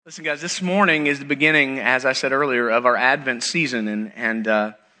Listen, guys, this morning is the beginning, as I said earlier, of our Advent season.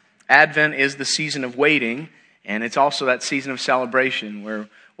 And Advent is the season of waiting, and it's also that season of celebration where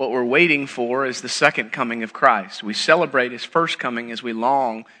what we're waiting for is the second coming of Christ. We celebrate His first coming as we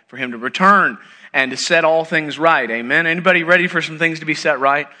long for Him to return and to set all things right. Amen? Anybody ready for some things to be set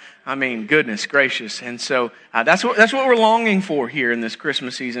right? I mean, goodness gracious. And so that's what we're longing for here in this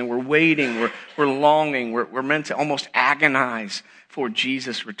Christmas season. We're waiting, we're longing, we're meant to almost agonize for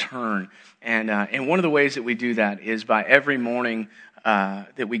Jesus' return. And one of the ways that we do that is by every morning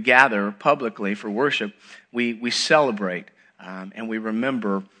that we gather publicly for worship, we celebrate and we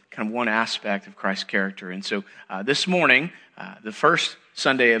remember kind of one aspect of Christ's character. And so this morning, the first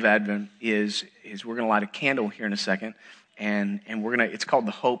Sunday of Advent is we're going to light a candle here in a second, and it's called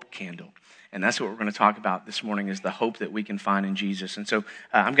the Hope Candle. And that's what we're going to talk about this morning, is the hope that we can find in Jesus. And so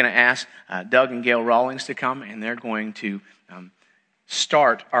I'm going to ask Doug and Gail Rawlings to come, and they're going to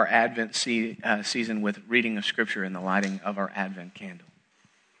start our Advent season with reading of Scripture and the lighting of our Advent candle.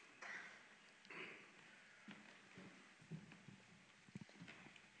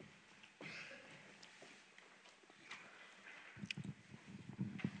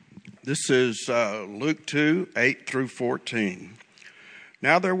 This is Luke 2, 8 through 14.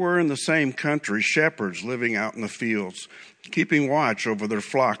 Now there were in the same country shepherds living out in the fields, keeping watch over their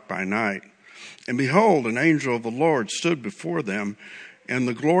flock by night. And behold, an angel of the Lord stood before them, and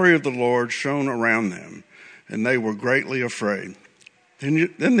the glory of the Lord shone around them, and they were greatly afraid.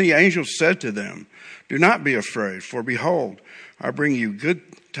 Then the angel said to them, "Do not be afraid, for behold, I bring you good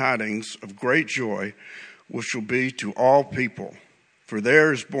tidings of great joy, which will be to all people. For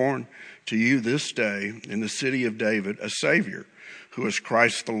there is born to you this day in the city of David a Savior, who is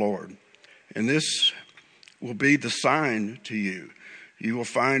Christ the Lord. And this will be the sign to you. You will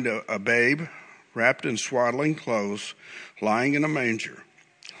find a babe wrapped in swaddling clothes, lying in a manger."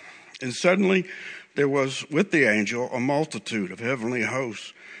 And suddenly there was with the angel a multitude of heavenly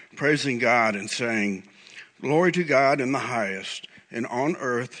hosts, praising God and saying, "Glory to God in the highest, and on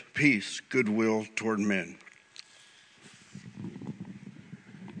earth peace, goodwill toward men."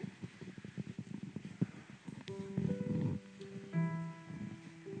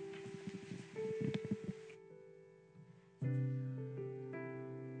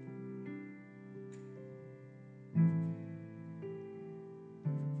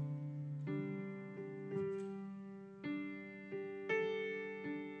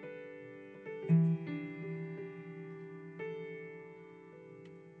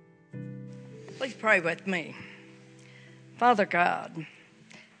 Please pray with me. Father God,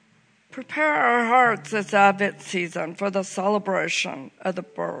 prepare our hearts this Advent season for the celebration of the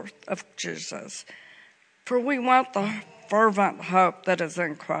birth of Jesus. For we want the fervent hope that is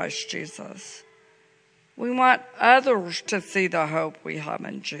in Christ Jesus. We want others to see the hope we have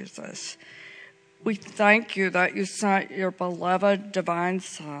in Jesus. We thank you that you sent your beloved divine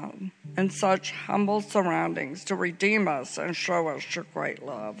Son in such humble surroundings to redeem us and show us your great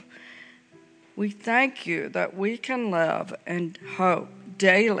love. We thank you that we can live in hope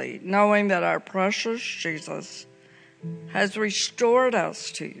daily, knowing that our precious Jesus has restored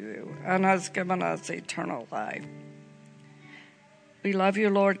us to you and has given us eternal life. We love you,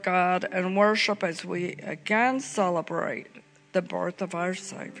 Lord God, and worship as we again celebrate the birth of our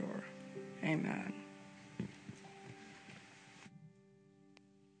Savior. Amen.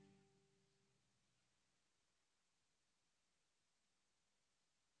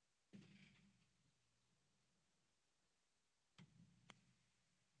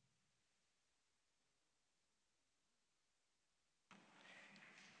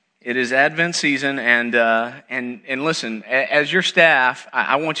 It is Advent season, and listen, as your staff,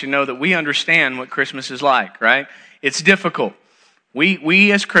 I want you to know that we understand what Christmas is like, right? It's difficult.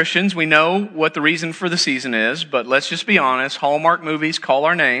 We as Christians, we know what the reason for the season is, but let's just be honest. Hallmark movies call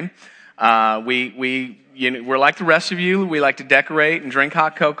our name. We're like the rest of you. We like to decorate and drink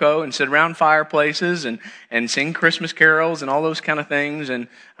hot cocoa and sit around fireplaces and sing Christmas carols and all those kind of things. And,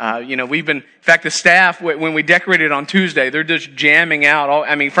 in fact, the staff, when we decorated on Tuesday, they're just jamming out.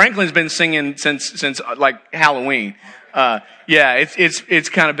 Franklin's been singing since like Halloween. It's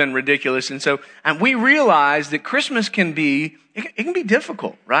kind of been ridiculous. And we realize that Christmas can be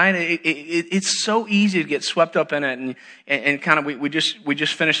difficult, right? It's so easy to get swept up in it, and kind of we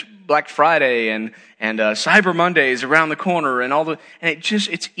just finished Black Friday and Cyber Monday is around the corner and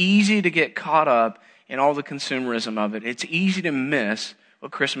it's easy to get caught up in all the consumerism of it. It's easy to miss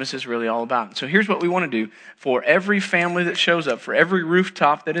what Christmas is really all about. So here's what we want to do for every family that shows up, for every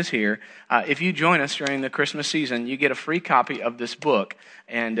rooftop that is here. If you join us during the Christmas season, you get a free copy of this book.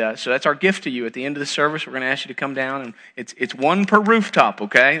 And so that's our gift to you. At the end of the service, we're going to ask you to come down, and it's one per rooftop,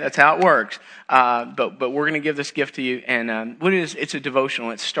 okay? That's how it works. But we're going to give this gift to you. And what it is, it's a devotional.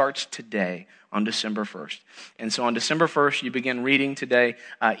 It starts today on December 1st. And so on December 1st, you begin reading today.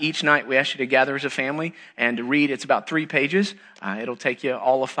 Each night, we ask you to gather as a family and to read. It's about 3 pages. It'll take you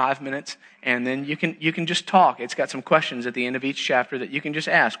all of 5 minutes. And then you can just talk. It's got some questions at the end of each chapter that you can just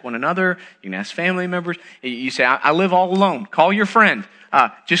ask one another. You can ask family members. You say, I live all alone. Call your friend.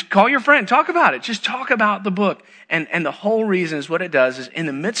 Just call your friend. Talk about it. Just talk about the book. And the whole reason is what it does is in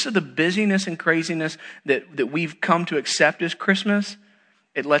the midst of the busyness and craziness that we've come to accept as Christmas,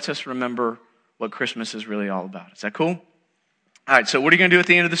 it lets us remember what Christmas is really all about. Is that cool? All right, so what are you going to do at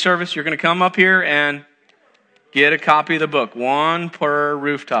the end of the service? You're going to come up here and get a copy of the book, one per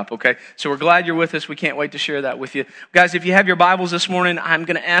rooftop, okay? So we're glad you're with us. We can't wait to share that with you. Guys, if you have your Bibles this morning, I'm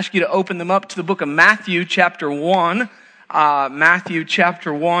going to ask you to open them up to the book of Matthew chapter 1. Matthew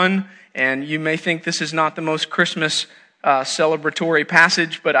chapter 1, and you may think this is not the most Christmas celebratory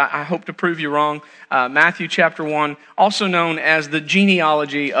passage, but I hope to prove you wrong. Matthew chapter 1, also known as the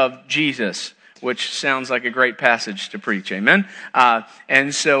genealogy of Jesus, which sounds like a great passage to preach, amen?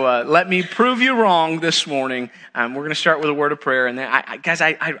 And so let me prove you wrong this morning. We're going to start with a word of prayer. And then,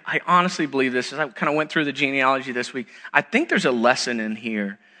 I honestly believe this. As I kind of went through the genealogy this week, I think there's a lesson in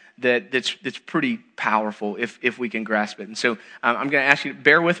here that's pretty powerful if we can grasp it. And so I'm going to ask you to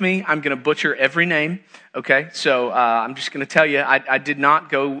bear with me. I'm going to butcher every name, okay? So I'm just going to tell you, I did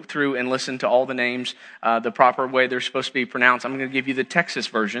not go through and listen to all the names the proper way they're supposed to be pronounced. I'm going to give you the Texas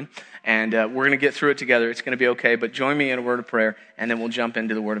version, and we're going to get through it together. It's going to be okay, but join me in a word of prayer, and then we'll jump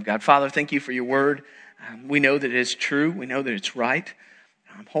into the Word of God. Father, thank you for your Word. We know that it is true. We know that it's right.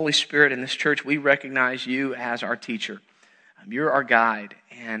 Holy Spirit, in this church, we recognize you as our teacher. You're our guide,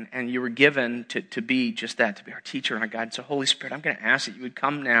 and you were given to be just that, to be our teacher and our guide. So Holy Spirit, I'm going to ask that you would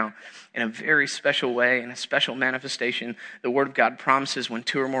come now in a very special way, in a special manifestation. The Word of God promises when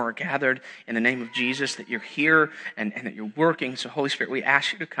 2 or more are gathered in the name of Jesus that you're here and that you're working. So Holy Spirit, we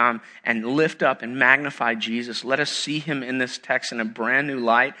ask you to come and lift up and magnify Jesus. Let us see him in this text in a brand new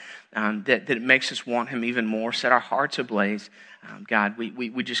light that it makes us want him even more. Set our hearts ablaze. God,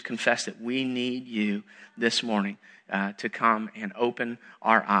 we just confess that we need you this morning. To come and open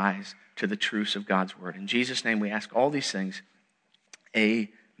our eyes to the truths of God's Word. In Jesus' name we ask all these things.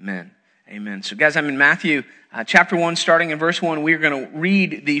 Amen. Amen. So guys, I'm in Matthew chapter 1, starting in verse 1. We're going to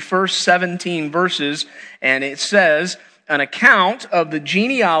read the first 17 verses, and it says, an account of the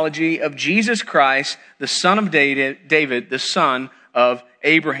genealogy of Jesus Christ, the son of David, the son of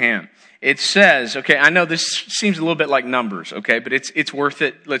Abraham. It says, okay, I know this seems a little bit like Numbers, okay, but it's worth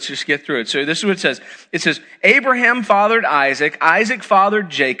it. Let's just get through it. So this is what it says. It says, Abraham fathered Isaac. Isaac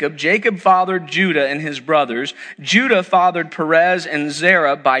fathered Jacob. Jacob fathered Judah and his brothers. Judah fathered Perez and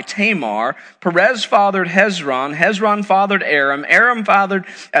Zerah by Tamar. Perez fathered Hezron. Hezron fathered Aram. Aram fathered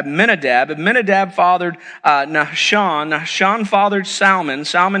Abinadab. Abinadab fathered Nahshon. Nahshon fathered Salmon.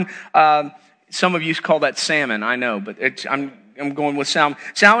 Salmon, some of you call that salmon, I know, but I'm going with Salmon.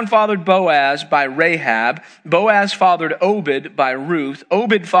 Salmon fathered Boaz by Rahab. Boaz fathered Obed by Ruth.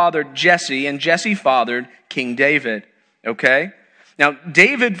 Obed fathered Jesse, and Jesse fathered King David. Okay? Now,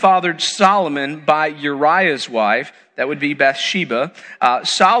 David fathered Solomon by Uriah's wife. That would be Bathsheba.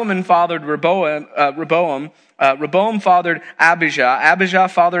 Solomon fathered Rehoboam. Rehoboam fathered Abijah. Abijah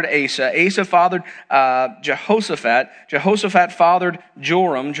fathered Asa. Asa fathered Jehoshaphat. Jehoshaphat fathered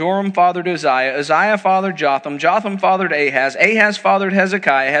Joram. Joram fathered Uzziah. Uzziah fathered Jotham. Jotham fathered Ahaz. Ahaz fathered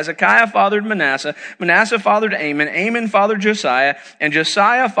Hezekiah. Hezekiah fathered Manasseh. Manasseh fathered Amon. Amon fathered Josiah. And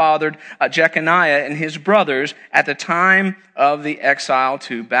Josiah fathered Jeconiah and his brothers at the time of the exile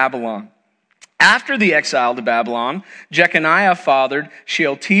to Babylon. After the exile to Babylon, Jeconiah fathered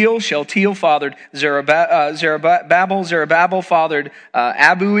Shealtiel. Shealtiel fathered Zerubbabel. Zerubbabel fathered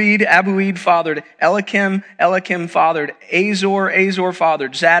Abuid. Abuid fathered Eliakim. Eliakim fathered Azor. Azor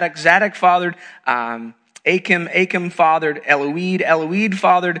fathered Zadok. Zadok fathered Achim. Achim fathered Eloid. Eloid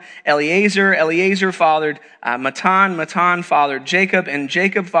fathered Eleazar. Eleazar fathered Matan. Matan fathered Jacob. And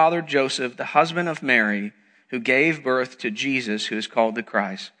Jacob fathered Joseph, the husband of Mary, who gave birth to Jesus, who is called the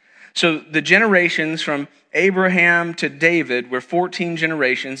Christ. So the generations from Abraham to David were 14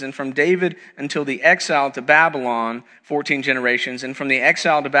 generations, and from David until the exile to Babylon, 14 generations, and from the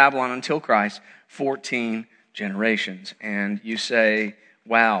exile to Babylon until Christ, 14 generations. And you say,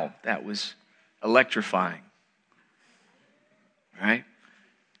 wow, that was electrifying, right?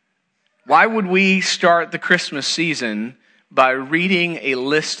 Why would we start the Christmas season by reading a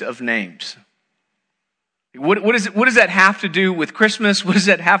list of names. What does that have to do with Christmas? What does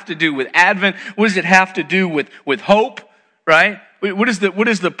that have to do with Advent? What does it have to do with hope, right? What is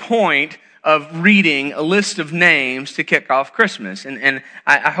the point of reading a list of names to kick off Christmas? And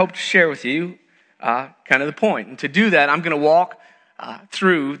I hope to share with you kind of the point. And to do that, I'm going to walk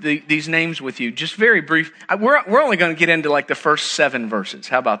through these names with you. Just very brief. We're only going to get into like the first 7 verses.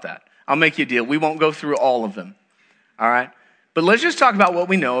 How about that? I'll make you a deal. We won't go through all of them. All right? But let's just talk about what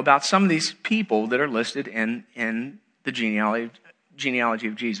we know about some of these people that are listed in the genealogy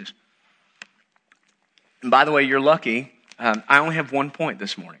of Jesus. And by the way, you're lucky. I only have 1 point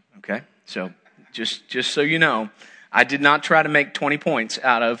this morning, okay? So just so you know, I did not try to make 20 points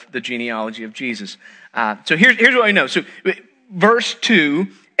out of the genealogy of Jesus. So here's what I know. So verse 2,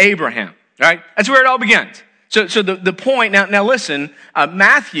 Abraham, right? That's where it all begins. So the point, now listen,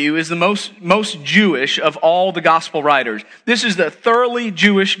 Matthew is the most Jewish of all the gospel writers. This is the thoroughly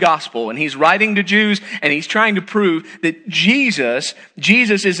Jewish gospel, and he's writing to Jews, and he's trying to prove that Jesus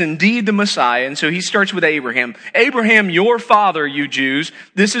is indeed the Messiah, and so he starts with Abraham. Abraham, your father, you Jews.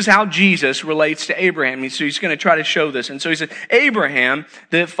 This is how Jesus relates to Abraham. So he's going to try to show this. And so he said, Abraham,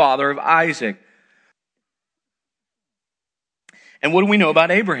 the father of Isaac. And what do we know about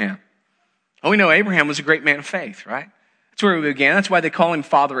Abraham? Oh, we know Abraham was a great man of faith, right? That's where we began. That's why they call him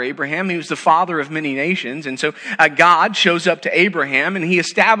Father Abraham. He was the father of many nations. And so God shows up to Abraham and he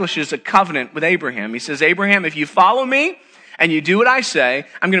establishes a covenant with Abraham. He says, Abraham, if you follow me and you do what I say,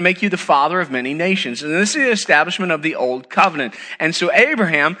 I'm going to make you the father of many nations. And this is the establishment of the old covenant. And so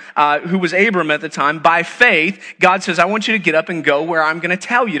Abraham, who was Abram at the time, by faith, God says, I want you to get up and go where I'm going to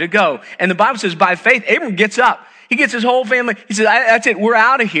tell you to go. And the Bible says by faith, Abram gets up. He gets his whole family. He says, that's it. We're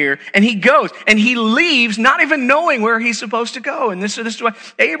out of here. And he goes. And he leaves not even knowing where he's supposed to go. And this is why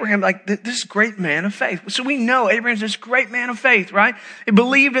Abraham, this great man of faith. So we know Abraham's this great man of faith, right? He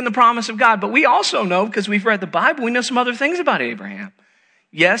believed in the promise of God. But we also know, because we've read the Bible, we know some other things about Abraham.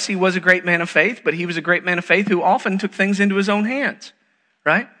 Yes, he was a great man of faith, but he was a great man of faith who often took things into his own hands,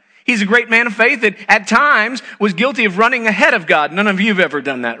 right? He's a great man of faith that at times was guilty of running ahead of God. None of you have ever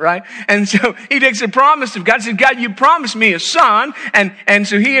done that, right? And so he takes a promise of God. He says, God, you promised me a son. And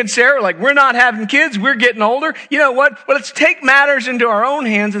so he and Sarah we're not having kids. We're getting older. You know what? Well, let's take matters into our own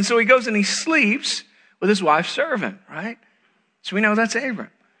hands. And so he goes and he sleeps with his wife's servant, right? So we know that's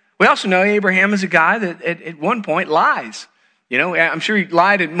Abraham. We also know Abraham is a guy that at one point lies. You know, I'm sure he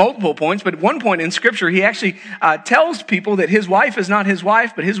lied at multiple points, but at one point in Scripture, he actually tells people that his wife is not his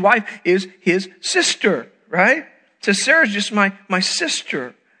wife, but his wife is his sister, right? So Sarah's just my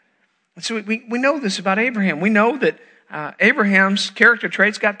sister. And so we know this about Abraham. We know that Abraham's character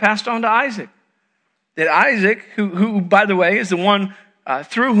traits got passed on to Isaac. That Isaac, who by the way, is the one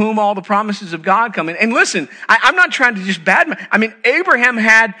through whom all the promises of God come in. And listen, I'm not trying to just Abraham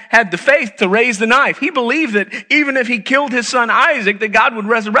had the faith to raise the knife. He believed that even if he killed his son Isaac, that God would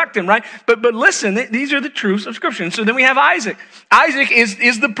resurrect him, right? But listen, these are the truths of Scripture. And so then we have Isaac. Isaac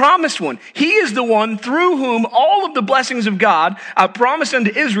is the promised one. He is the one through whom all of the blessings of God promised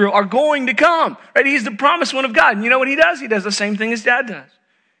unto Israel are going to come, right? He's the promised one of God. And you know what he does? He does the same thing his dad does.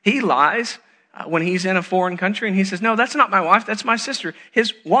 He lies when he's in a foreign country and he says, no, that's not my wife, that's my sister.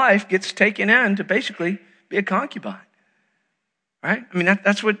 His wife gets taken in to basically be a concubine. Right? I mean,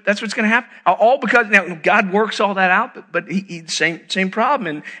 that's what's going to happen. All because, now God works all that out, but he same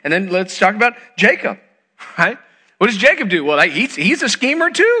problem. And then let's talk about Jacob, right? What does Jacob do? Well, he's a schemer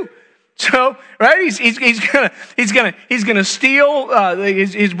too. So, right? He's gonna steal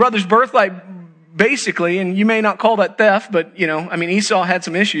his brother's birthright, basically, and you may not call that theft, but Esau had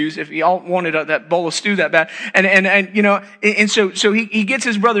some issues if he all wanted that bowl of stew that bad, and so he gets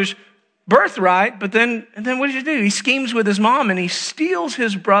his brother's birthright, but then what does he do? He schemes with his mom and he steals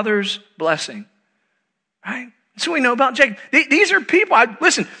his brother's blessing, right? So we know about Jacob. These are people.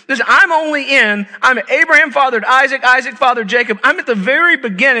 Listen, I'm Abraham fathered Isaac, Isaac fathered Jacob. I'm at the very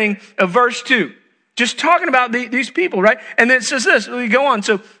beginning of verse 2. Just talking about these people, right? And then it says this, we go on.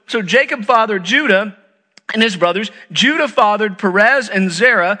 So Jacob fathered Judah and his brothers. Judah fathered Perez and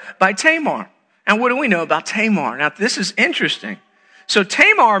Zerah by Tamar. And what do we know about Tamar? Now, this is interesting. So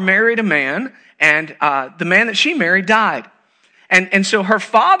Tamar married a man, and the man that she married died. And so her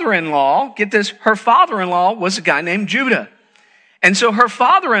father-in-law, get this, her father-in-law was a guy named Judah. And so her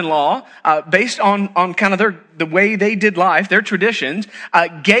father-in-law, based on kind of the way they did life, their traditions,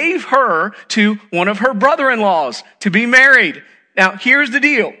 gave her to one of her brother-in-laws to be married. Now, here's the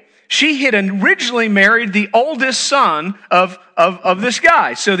deal. She had originally married the oldest son of this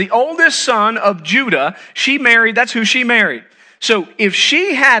guy. So the oldest son of Judah, that's who she married. So if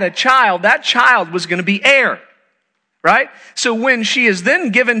she had a child, that child was going to be heir. right? So when she is then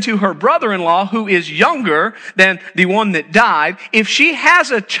given to her brother-in-law, who is younger than the one that died, if she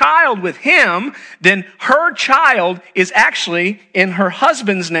has a child with him, then her child is actually in her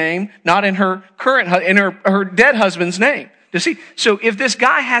husband's name, not in her her dead husband's name. You see? So if this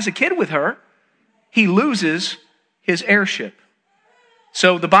guy has a kid with her, he loses his heirship.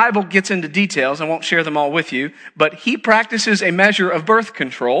 So the Bible gets into details. I won't share them all with you, but he practices a measure of birth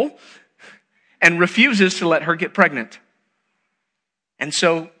control and refuses to let her get pregnant. And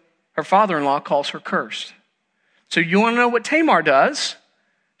so her father-in-law calls her cursed. So you want to know what Tamar does?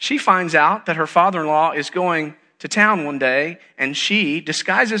 She finds out that her father-in-law is going to town one day, and she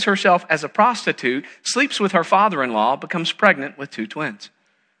disguises herself as a prostitute, sleeps with her father-in-law, becomes pregnant with 2 twins.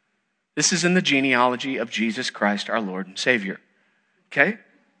 This is in the genealogy of Jesus Christ, our Lord and Savior. Okay?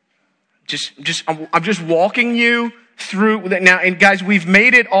 I'm just walking you through that now. And guys, we've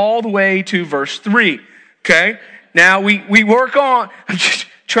made it all the way to verse 3. Okay? Now we work on, I'm just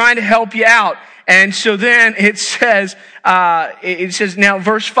trying to help you out. And so then it says now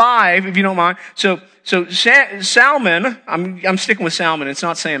verse 5, if you don't mind. So salmon, I'm sticking with salmon. It's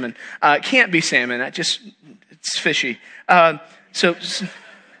not salmon. It can't be salmon. It's fishy. So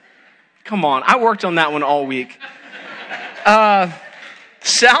come on. I worked on that one all week.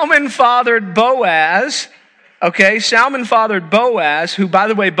 Salmon fathered Boaz. Okay, Salmon fathered Boaz, who, by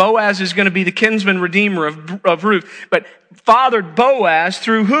the way, Boaz is going to be the kinsman redeemer of Ruth. But fathered Boaz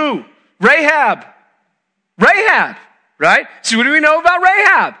through who? Rahab. Rahab, right? So what do we know about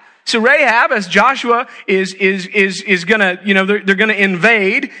Rahab? So Rahab, as Joshua is gonna, they're gonna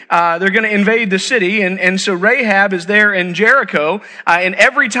invade, the city, and so Rahab is there in Jericho, and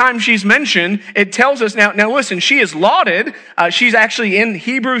every time she's mentioned, it tells us, now listen, she is lauded, she's actually in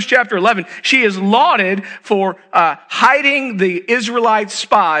Hebrews chapter 11, she is lauded for hiding the Israelite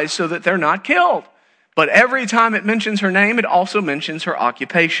spies so that they're not killed. But every time it mentions her name, it also mentions her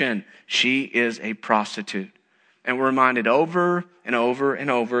occupation. She is a prostitute. And we're reminded over and over and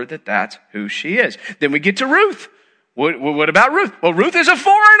over that that's who she is. Then we get to Ruth. What about Ruth? Well, Ruth is a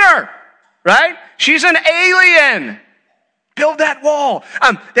foreigner, right? She's an alien. Build that wall.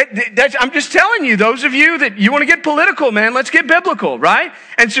 I'm just telling you, those of you that you want to get political, man, let's get biblical, right?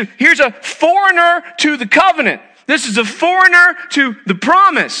 And so here's a foreigner to the covenant. This is a foreigner to the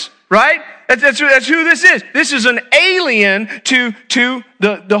promise, right? That's who this is. This is an alien to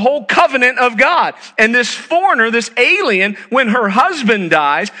the whole covenant of God. And this foreigner, this alien, when her husband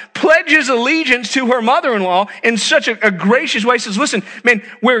dies, pledges allegiance to her mother-in-law in such a gracious way. Says, listen, man,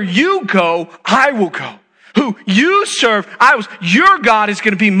 where you go, I will go. Who you serve, your God is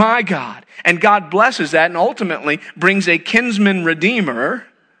going to be my God. And God blesses that and ultimately brings a kinsman redeemer.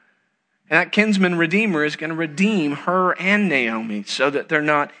 And that kinsman redeemer is going to redeem her and Naomi so that they're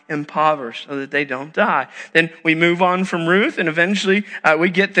not impoverished, so that they don't die. Then we move on from Ruth, and eventually we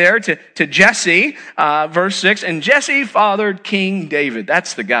get there to Jesse, verse 6. And Jesse fathered King David.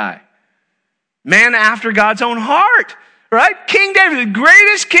 That's the guy. Man after God's own heart, right? King David, the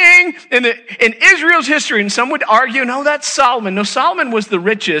greatest king in Israel's history. And some would argue, no, that's Solomon. No, Solomon was the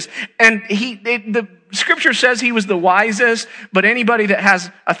richest. And the Scripture says he was the wisest, but anybody that has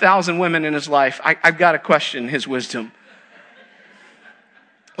 1,000 women in his life, I've got to question his wisdom.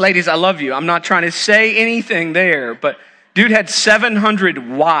 Ladies, I love you. I'm not trying to say anything there, but dude had 700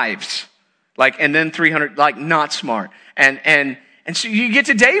 wives, and then 300, not smart. And so you get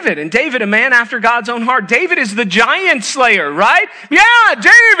to David, and David, a man after God's own heart. David is the giant slayer, right? Yeah,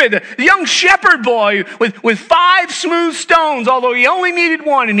 David, the young shepherd boy with 5 smooth stones, although he only needed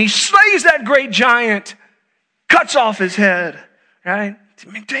 1, and he slays that great giant, cuts off his head, right?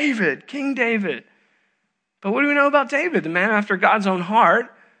 David, King David. But what do we know about David? The man after God's own heart,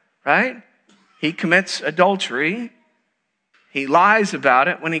 right? He commits adultery. He lies about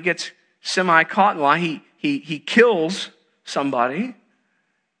it. When he gets semi-caught in lie, he kills somebody.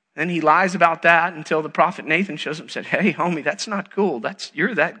 Then he lies about that until the prophet Nathan shows up and said, hey, homie, that's not cool.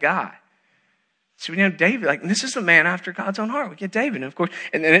 You're that guy. So we know David, this is the man after God's own heart. We get David, and of course,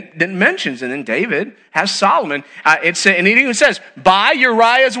 and then it mentions, and then David has Solomon. And it even says, by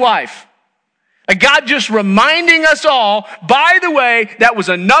Uriah's wife. God just reminding us all, by the way, that was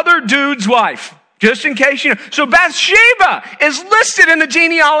another dude's wife. Just in case you know. So Bathsheba is listed in the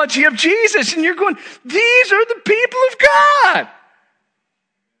genealogy of Jesus. And you're going, these are the people of God.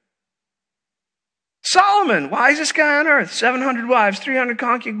 Solomon, wisest guy on earth, 700 wives, 300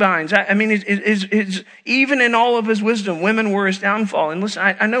 concubines. Even in all of his wisdom, women were his downfall. And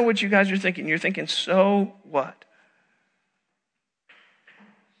listen, I know what you guys are thinking. You're thinking, so what?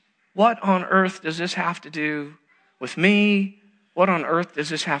 What on earth does this have to do with me what on earth does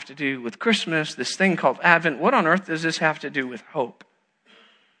this have to do with Christmas, this thing called Advent? What on earth does this have to do with hope?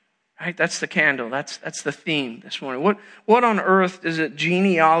 Right? That's the candle. That's the theme this morning. What on earth does a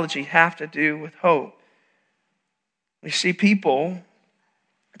genealogy have to do with hope? We see people,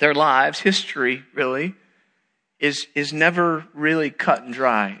 their lives, history really, is never really cut and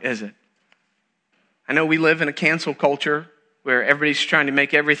dry, is it? I know we live in a cancel culture where everybody's trying to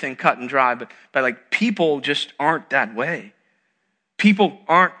make everything cut and dry, but like people just aren't that way. People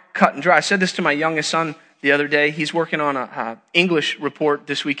aren't cut and dry. I said this to my youngest son the other day. He's working on a English report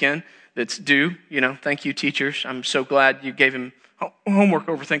this weekend that's due. Thank you, teachers. I'm so glad you gave him homework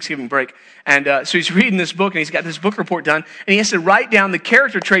over Thanksgiving break. And so he's reading this book, and he's got this book report done, and he has to write down the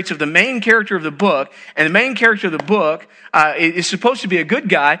character traits of the main character of the book. And the main character of the book is supposed to be a good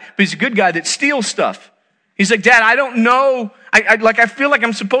guy, but he's a good guy that steals stuff. He's like, Dad, I don't know. I feel like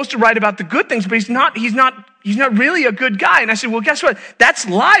I'm supposed to write about the good things, but he's not really a good guy. And I said, well, guess what? That's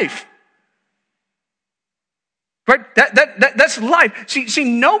life. Right? That's life. See,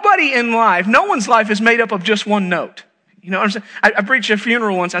 nobody in life, no one's life is made up of just one note. You know what I'm saying? I preached a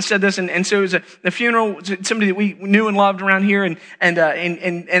funeral once. I said this, and so it was the funeral, somebody that we knew and loved around here, and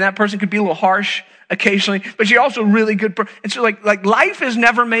that person could be a little harsh occasionally, but you're also a really good person. And so like life is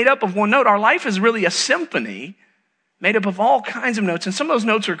never made up of one note. Our life is really a symphony made up of all kinds of notes, and some of those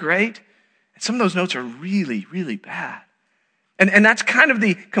notes are great, and some of those notes are really, really bad. And that's kind of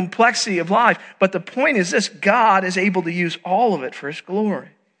the complexity of life. But the point is this: God is able to use all of it for his glory.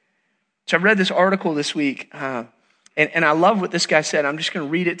 So I read this article this week, and I love what this guy said. I'm just going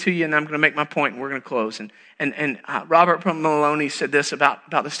to read it to you, and I'm going to make my point, and we're going to close. And Robert Maloney said this about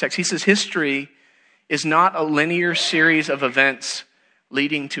this text. He says, history is not a linear series of events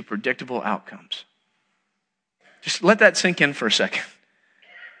leading to predictable outcomes. Just let that sink in for a second.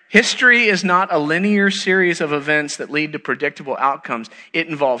 History is not a linear series of events that lead to predictable outcomes. It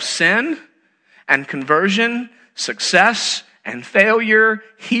involves sin and conversion, success and failure,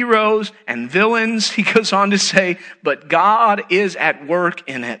 heroes and villains. He goes on to say, but God is at work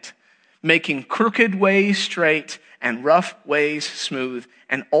in it, making crooked ways straight and rough ways smooth.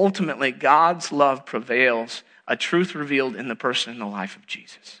 And ultimately, God's love prevails, a truth revealed in the person and the life of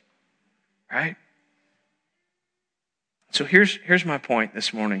Jesus. Right? So here's my point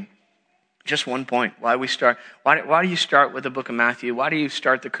this morning. Just one point. Why do you start with the book of Matthew? Why do you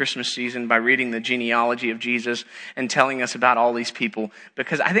start the Christmas season by reading the genealogy of Jesus and telling us about all these people?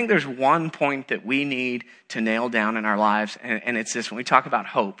 Because I think there's one point that we need to nail down in our lives, and it's this. When we talk about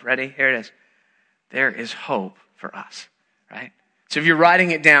hope, ready? Here it is. There is hope for us, right? So if you're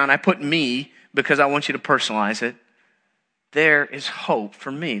writing it down, I put me because I want you to personalize it. There is hope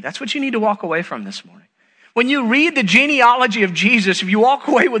for me. That's what you need to walk away from this morning. When you read the genealogy of Jesus, if you walk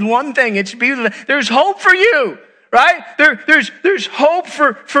away with one thing, it's there's hope for you, right? There's hope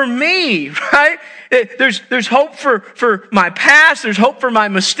for me, right? There's hope for my past. There's hope for my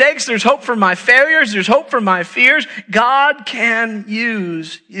mistakes. There's hope for my failures. There's hope for my fears. God can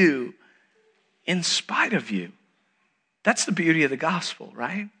use you in spite of you. That's the beauty of the gospel,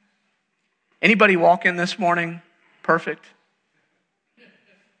 right? Anybody walk in this morning perfect?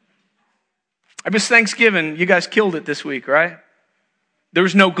 It was Thanksgiving. You guys killed it this week, right? There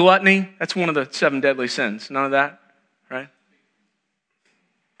was no gluttony. That's one of the 7 deadly sins. None of that, right?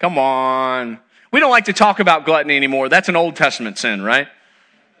 Come on. We don't like to talk about gluttony anymore. That's an Old Testament sin, right?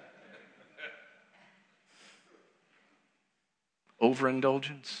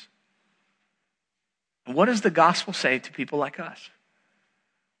 Overindulgence. And what does the gospel say to people like us?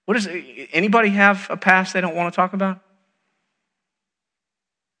 Anybody have a past they don't want to talk about?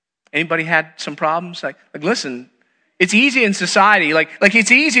 Anybody had some problems? Like listen, it's easy in society. Like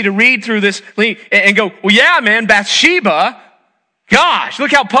it's easy to read through this and go, well, yeah, man, Bathsheba. Gosh,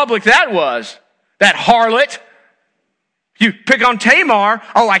 look how public that was. That harlot. You pick on Tamar.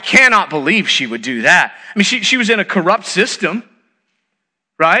 Oh, I cannot believe she would do that. I mean, she was in a corrupt system,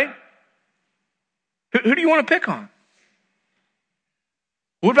 right? Who do you want to pick on?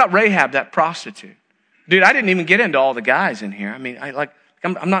 What about Rahab, that prostitute? Dude, I didn't even get into all the guys in here. I mean,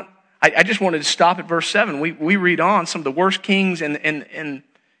 I'm not. I just wanted to stop at verse 7. We read on. Some of the worst kings in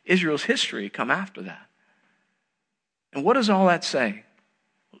Israel's history come after that. And what does all that say?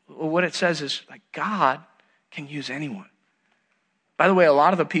 Well, what it says is like God can use anyone. By the way, a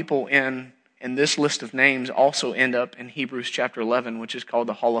lot of the people in this list of names also end up in Hebrews chapter 11, which is called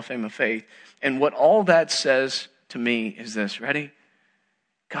the Hall of Fame of Faith. And what all that says to me is this. Ready?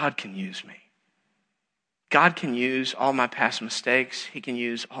 God can use me. God can use all my past mistakes. He can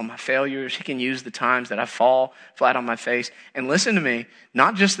use all my failures. He can use the times that I fall flat on my face. And listen to me,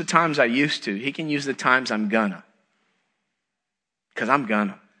 not just the times I used to. He can use the times I'm gonna. Because I'm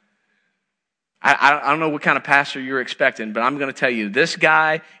gonna. I don't know what kind of pastor you're expecting, but I'm going to tell you, this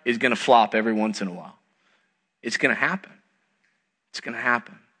guy is going to flop every once in a while. It's going to happen. It's going to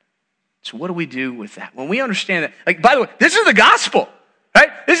happen. So what do we do with that? When we understand that, like, by the way, this is the gospel, right?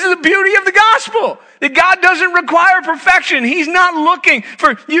 This is the beauty of the gospel, that God doesn't require perfection. He's not looking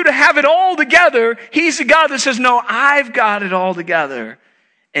for you to have it all together. He's the God that says, no, I've got it all together.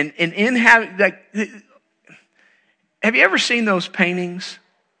 And in having, like, have you ever seen those paintings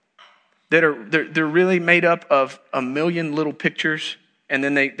that they're really made up of a million little pictures, and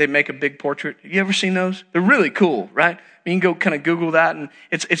then they make a big portrait? Have you ever seen those? They're really cool, right? You can go kind of Google that, and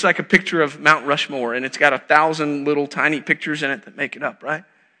it's like a picture of Mount Rushmore, and it's got 1,000 little tiny pictures in it that make it up, right?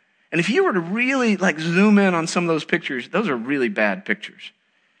 And if you were to really like zoom in on some of those pictures, those are really bad pictures.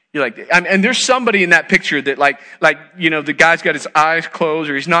 You're like, and there's somebody in that picture that like the guy's got his eyes closed,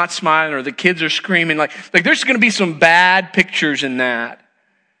 or he's not smiling, or the kids are screaming. Like there's going to be some bad pictures in that.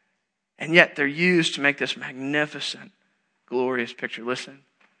 And yet they're used to make this magnificent, glorious picture. Listen,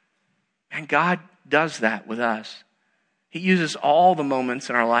 and God does that with us. He uses all the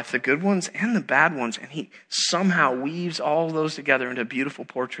moments in our life, the good ones and the bad ones, and he somehow weaves all those together into a beautiful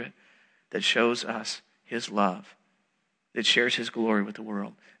portrait that shows us his love, that shares his glory with the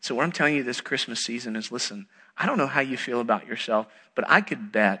world. So what I'm telling you this Christmas season is, listen, I don't know how you feel about yourself, but I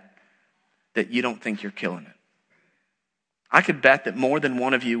could bet that you don't think you're killing it. I could bet that more than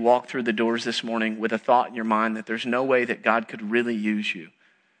one of you walked through the doors this morning with a thought in your mind that there's no way that God could really use you.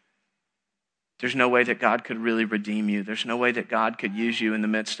 There's no way that God could really redeem you. There's no way that God could use you in the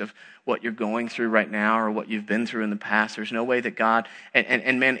midst of what you're going through right now or what you've been through in the past. There's no way that God,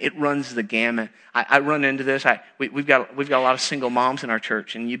 and man, it runs the gamut. I run into this. We've got a lot of single moms in our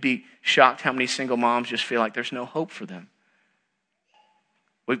church, and you'd be shocked how many single moms just feel like there's no hope for them.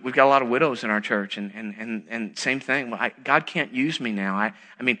 We've got a lot of widows in our church, and same thing. God can't use me now. I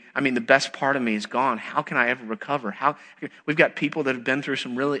mean, the best part of me is gone. How can I ever recover? We've got people that have been through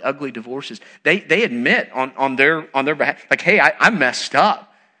some really ugly divorces. They admit on their behalf, like, hey, I messed up.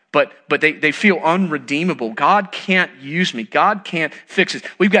 But they feel unredeemable. God can't use me. God can't fix it.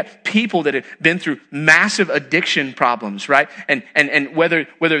 We've got people that have been through massive addiction problems, right? And whether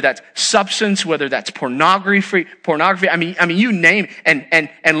that's substance, whether that's pornography. I mean, you name it.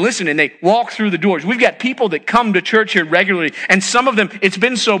 And listen, and they walk through the doors. We've got people that come to church here regularly, and some of them, it's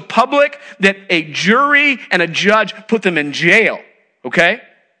been so public that a jury and a judge put them in jail. Okay?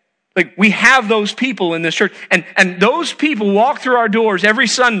 Like, we have those people in this church, and those people walk through our doors every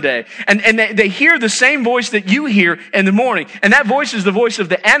Sunday, and they hear the same voice that you hear in the morning. And that voice is the voice of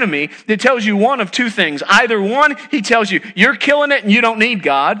the enemy that tells you one of two things. Either one, he tells you, you're killing it and you don't need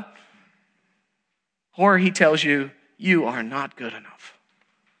God. Or he tells you, you are not good enough.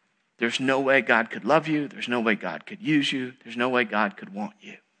 There's no way God could love you. There's no way God could use you. There's no way God could want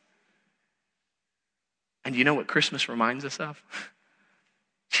you. And you know what Christmas reminds us of?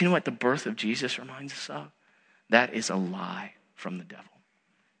 Do you know what the birth of Jesus reminds us of? That is a lie from the devil.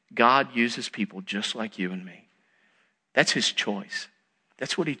 God uses people just like you and me. That's his choice.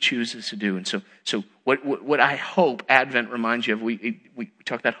 That's what he chooses to do. And so what I hope Advent reminds you of, we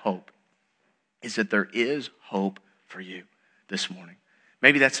talk about hope, is that there is hope for you this morning.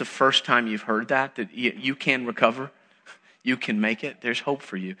 Maybe that's the first time you've heard that you can recover. You can make it. There's hope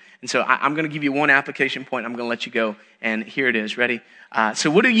for you. And so I'm going to give you one application point. I'm going to let you go. And here it is. Ready?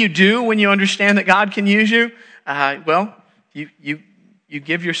 So what do you do when you understand that God can use you? Well, you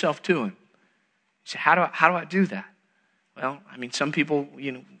give yourself to him. You say, how do I do that? Well, I mean, some people,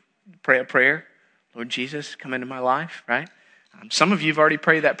 pray a prayer. Lord Jesus, come into my life, right? Some of you have already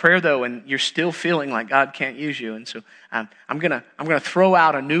prayed that prayer, though, and you're still feeling like God can't use you. And so I'm gonna throw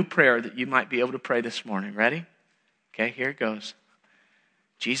out a new prayer that you might be able to pray this morning. Ready? Okay, here it goes.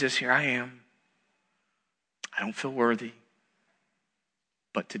 Jesus, here I am. I don't feel worthy.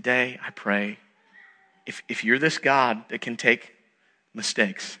 But today I pray, if you're this God that can take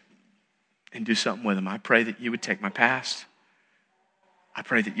mistakes and do something with them, I pray that you would take my past. I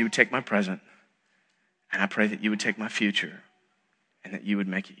pray that you would take my present. And I pray that you would take my future and that you would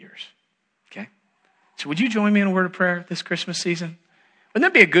make it yours. Okay? So would you join me in a word of prayer this Christmas season?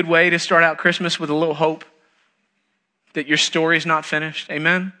 Wouldn't that be a good way to start out Christmas with a little hope? That your story is not finished.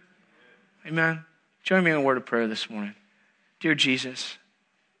 Amen? Amen. Join me in a word of prayer this morning. Dear Jesus,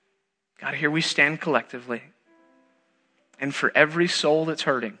 God, here we stand collectively. And for every soul that's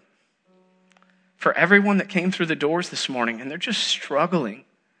hurting, for everyone that came through the doors this morning and they're just struggling.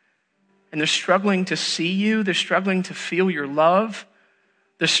 And they're struggling to see you. They're struggling to feel your love.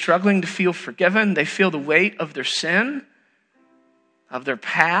 They're struggling to feel forgiven. They feel the weight of their sin, of their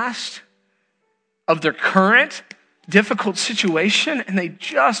past, of their current difficult situation and they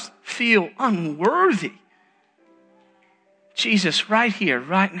just feel unworthy. Jesus, right here,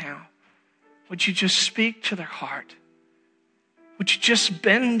 right now, would you just speak to their heart? Would you just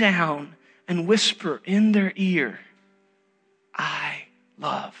bend down and whisper in their ear, I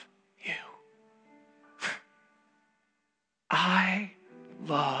love you. I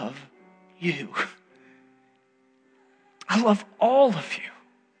love you. I love all of you.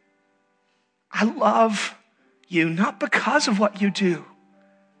 I love you not because of what you do.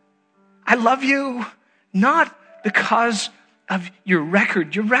 I love you not because of your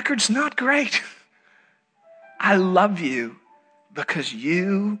record. Your record's not great. I love you because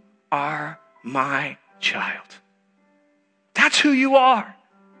you are my child. That's who you are.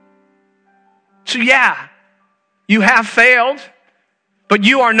 So yeah, you have failed, but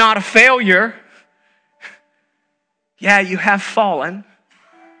you are not a failure. Yeah, you have fallen,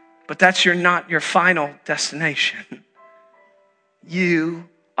 but that's not your final destination. You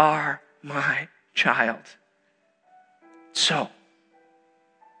are my child. So,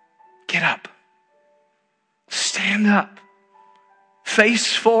 get up. Stand up.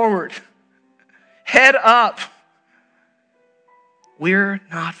 Face forward. Head up. We're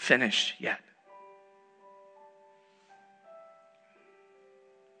not finished yet.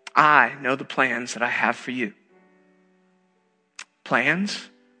 I know the plans that I have for you. Plans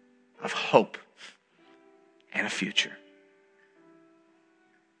of hope and a future.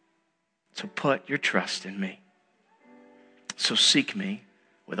 So put your trust in me. So seek me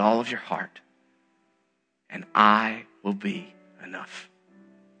with all of your heart, and I will be enough.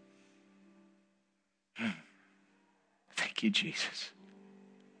 Thank you, Jesus.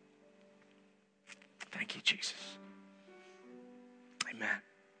 Thank you, Jesus. Amen.